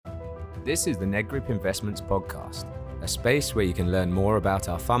This is the Ned Group Investments Podcast, a space where you can learn more about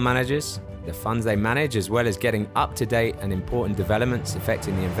our fund managers, the funds they manage, as well as getting up-to-date and important developments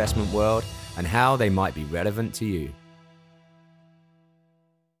affecting the investment world and how they might be relevant to you.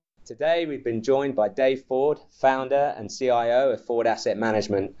 Today we've been joined by Dave Ford, founder and CIO of Ford Asset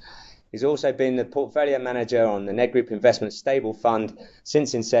Management. He's also been the portfolio manager on the Ned Group Investment Stable Fund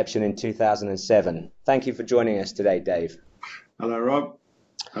since inception in 2007. Thank you for joining us today, Dave. Hello, Rob.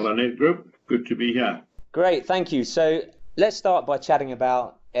 Hello, Ned Group. Good to be here. Great, thank you. So let's start by chatting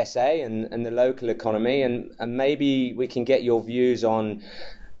about SA and the local economy, and maybe we can get your views on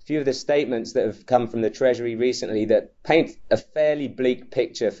a few of the statements that have come from the Treasury recently that paint a fairly bleak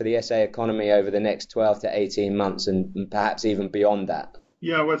picture for the SA economy over the next 12 to 18 months and perhaps even beyond that.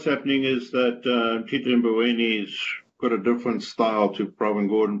 Yeah, what's happening is that Tito Mbowene's got a different style to Pravin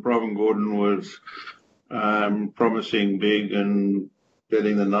Gordhan. Pravin Gordhan was promising big and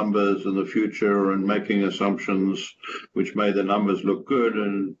getting the numbers in the future and making assumptions which made the numbers look good,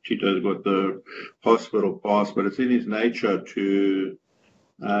 and Tito's got the hospital pass, but it's in his nature to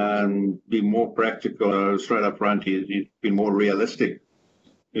be more practical. Straight up front, he's been more realistic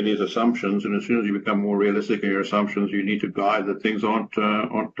in his assumptions, and as soon as you become more realistic in your assumptions, you need to guide that things aren't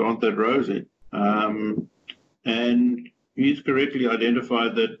that rosy. And he's correctly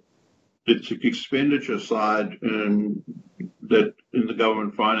identified that it's the expenditure side that in the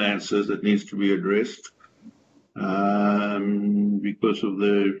government finances that needs to be addressed because of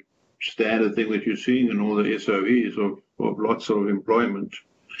the standard thing that you're seeing in all the SOEs of lots of employment.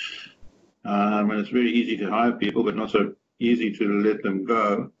 And it's very easy to hire people, but not so easy to let them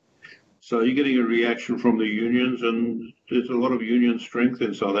go. So you're getting a reaction from the unions, and there's a lot of union strength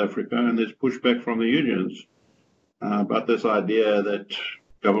in South Africa, and there's pushback from the unions about this idea that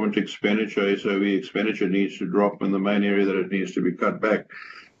government expenditure, SOE expenditure, needs to drop, and the main area that it needs to be cut back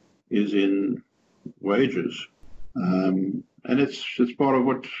is in wages. And it's part of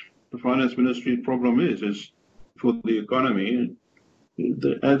what the finance ministry's problem is for the economy.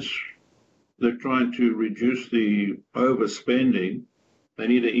 As they're trying to reduce the overspending, they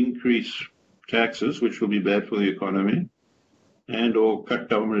need to increase taxes, which will be bad for the economy, and or cut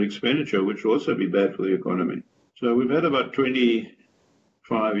government expenditure, which will also be bad for the economy. So we've had about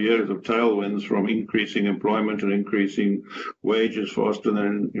 25 years of tailwinds from increasing employment and increasing wages faster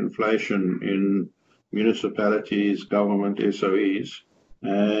than inflation in municipalities, government, SOEs.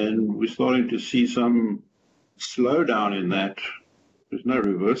 And we're starting to see some slowdown in that. There's no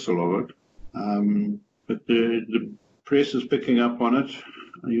reversal of it. But the press is picking up on it.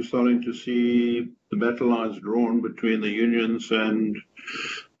 You're starting to see the battle lines drawn between the unions and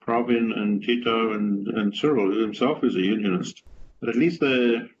Pravin and Tito and Cyril, who himself is a unionist. But at least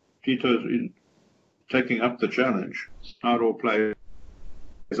Tito is taking up the challenge. How it all plays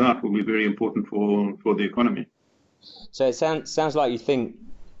out will be very important for the economy. So it sounds like you think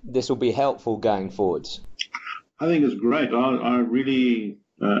this will be helpful going forwards. I think it's great. I really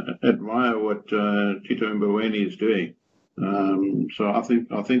admire what Tito Mboweni is doing. So I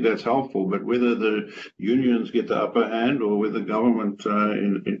think that's helpful. But whether the unions get the upper hand or whether government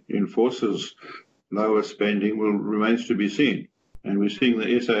enforces lower spending remains to be seen. And we're seeing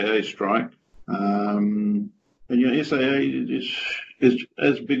the SAA strike. And SAA is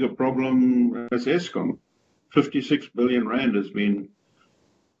as big a problem as Eskom. 56 billion rand has been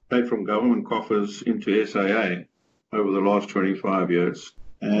paid from government coffers into SAA over the last 25 years.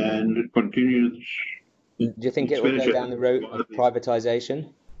 And it continues. Do you think it will go down the road of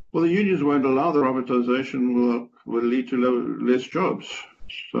privatization? Well, the unions won't allow the privatization will lead to less jobs.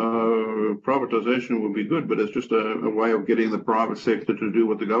 So privatization will be good, but it's just a way of getting the private sector to do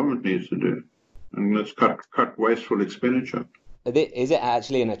what the government needs to do. And let's cut wasteful expenditure. Is it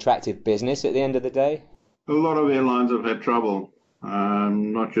actually an attractive business at the end of the day? A lot of airlines have had trouble,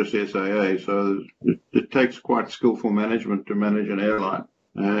 not just SAA. So it takes quite skillful management to manage an airline.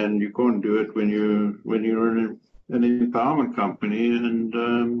 And you can't do it when you're in an empowerment company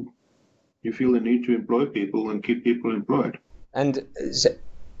and you feel the need to employ people and keep people employed. And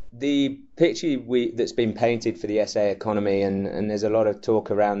the picture that's been painted for the SA economy, and there's a lot of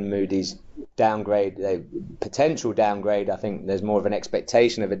talk around Moody's downgrade, potential downgrade. I think there's more of an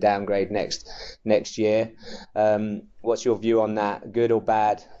expectation of a downgrade next year. What's your view on that? Good or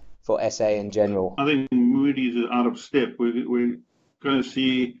bad for SA in general? I think Moody's is out of step. We're going to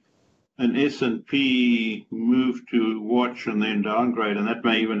see an S&P move to watch and then downgrade, and that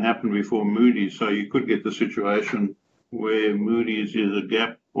may even happen before Moody's. So you could get the situation where Moody's is a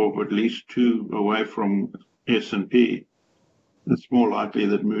gap of at least 2 away from S&P. it's more likely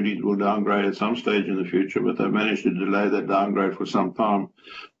that Moody's will downgrade at some stage in the future, but they've managed to delay that downgrade for some time.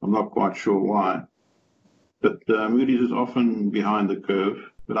 I'm not quite sure why. But Moody's is often behind the curve,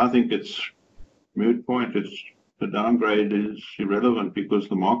 but I think it's moot point. The downgrade is irrelevant because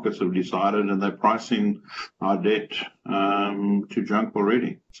the markets have decided and they're pricing our debt to junk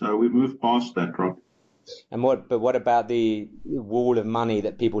already. So we've moved past that, Rob. And what about the wall of money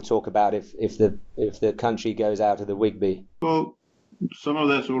that people talk about if the country goes out of the WIGB? Well, some of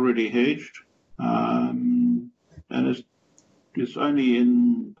that's already hedged, and it's only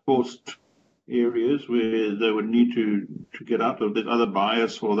in forced areas where they would need to get out of. There's other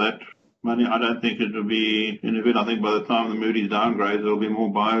buyers for that money. I don't think it will be in event. I think by the time the Moody's downgrades, there'll be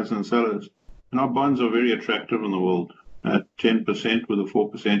more buyers than sellers. And our bonds are very attractive in the world. At 10% with a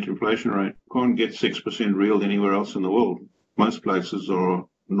 4% inflation rate. You can't get 6% real anywhere else in the world. Most places are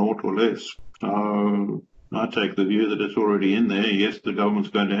naught or less. So I take the view that it's already in there. Yes, the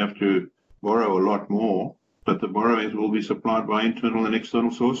government's going to have to borrow a lot more, but the borrowings will be supplied by internal and external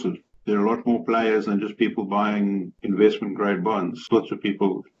sources. There are a lot more players than just people buying investment-grade bonds. Lots of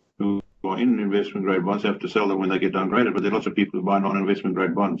people who are in investment-grade bonds have to sell them when they get downgraded, but there are lots of people who buy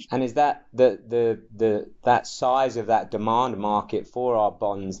non-investment-grade bonds. And is that that size of that demand market for our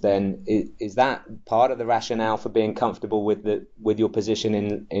bonds then, is that part of the rationale for being comfortable with your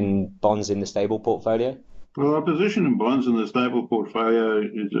position in bonds in the stable portfolio? Well, our position in bonds in the stable portfolio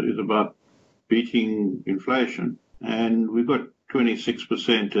is about beating inflation. And we've got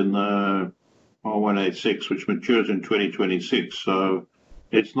 26% in the R186, which matures in 2026. So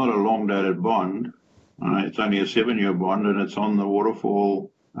it's not a long-dated bond. It's only a 7-year bond, and it's on the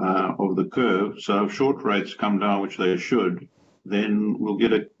waterfall of the curve. So if short rates come down, which they should, then we'll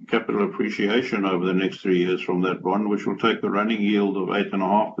get a capital appreciation over the next 3 years from that bond, which will take the running yield of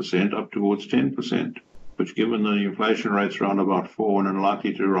 8.5% up towards 10%, which, given the inflation rates around about 4 and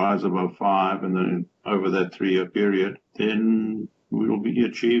likely to rise above 5 and then over that 3-year period, then we will be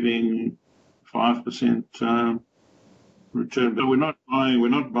achieving 5% return. But we're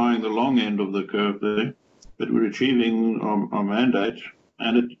not buying the long end of the curve there, but we're achieving our mandate,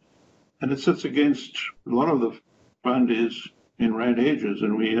 and it sits against a lot of the fund is in rand hedges,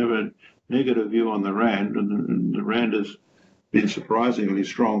 and we have a negative view on the rand, and the rand has been surprisingly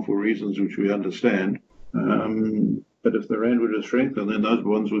strong for reasons which we understand. But if the rand were to strengthen, then those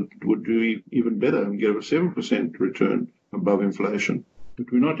bonds would do even better and give a 7% return above inflation.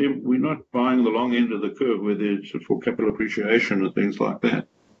 But we're not buying the long end of the curve, whether it's for capital appreciation or things like that.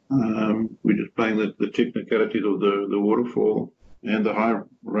 We're just playing the technicalities of the waterfall and the high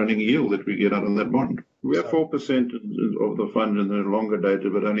running yield that we get out of that bond. We have 4% of the fund in the longer data,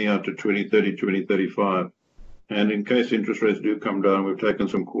 but only out to 2030, 2035. And in case interest rates do come down, we've taken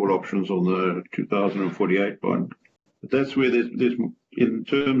some call options on the 2048 bond. But that's where there's in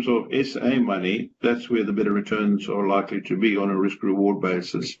terms of SA money, that's where the better returns are likely to be on a risk-reward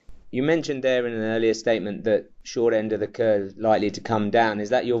basis. You mentioned there in an earlier statement that short end of the curve is likely to come down. Is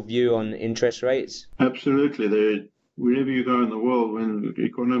that your view on interest rates? Absolutely. Wherever you go in the world, when the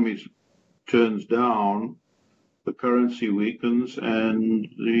economy turns down, the currency weakens and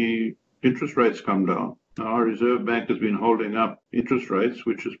the interest rates come down. Our Reserve Bank has been holding up interest rates,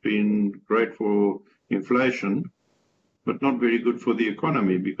 which has been great for inflation, but not very good for the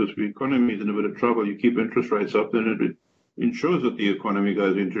economy, because the economy is in a bit of trouble. You keep interest rates up, then it ensures that the economy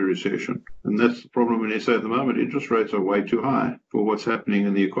goes into recession. And that's the problem in SA at the moment. Interest rates are way too high for what's happening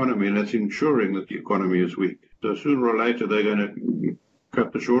in the economy, and that's ensuring that the economy is weak. So sooner or later, they're going to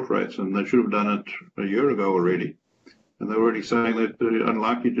cut the short rates, and they should have done it a year ago already. And they're already saying that they're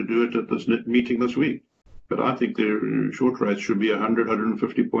unlikely to do it at this meeting this week. But I think their short rates should be 100,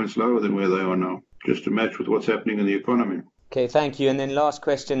 150 points lower than where they are now, just to match with what's happening in the economy. Okay, thank you. And then last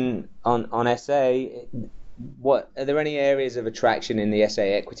question on SA. Are there any areas of attraction in the SA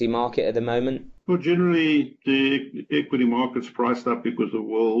equity market at the moment? Well, generally, the equity market's priced up because the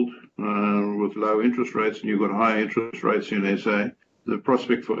world, with low interest rates, and you've got high interest rates in SA, the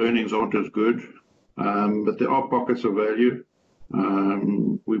prospect for earnings aren't as good, but there are pockets of value.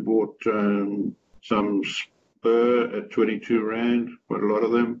 We bought some Spur at 22 Rand, quite a lot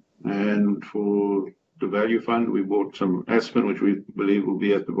of them, and for the value fund, we bought some Aspen, which we believe will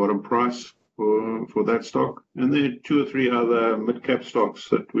be at the bottom price for that stock. And then 2 or 3 other mid-cap stocks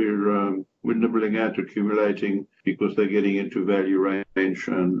that we're nibbling at, accumulating, because they're getting into value range,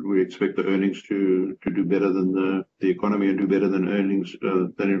 and we expect the earnings to do better than the economy and do better than earnings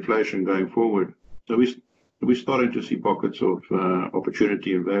than inflation going forward. So we're starting to see pockets of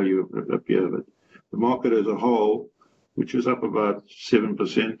opportunity and value appear. But the market as a whole, which is up about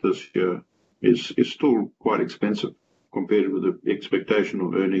 7% this year, is still quite expensive. compared with the expectation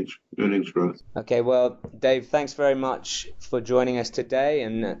of earnings growth. Okay, well, Dave, thanks very much for joining us today,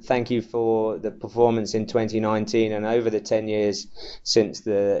 and thank you for the performance in 2019 and over the 10 years since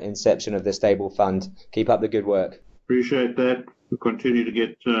the inception of the Stable Fund. Keep up the good work. Appreciate that. We continue to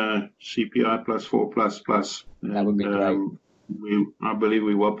get CPI plus 4++. That would be great. I believe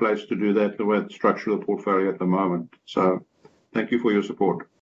we're well placed to do that the way it's structured the portfolio at the moment. So thank you for your support.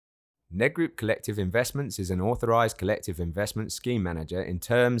 Nedgroup Collective Investments is an authorised collective investment scheme manager in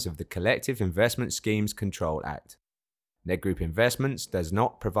terms of the Collective Investment Schemes Control Act. Nedgroup Investments does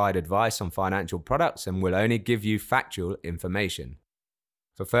not provide advice on financial products and will only give you factual information.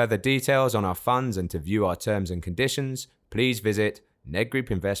 For further details on our funds and to view our terms and conditions, please visit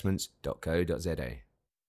nedgroupinvestments.co.za.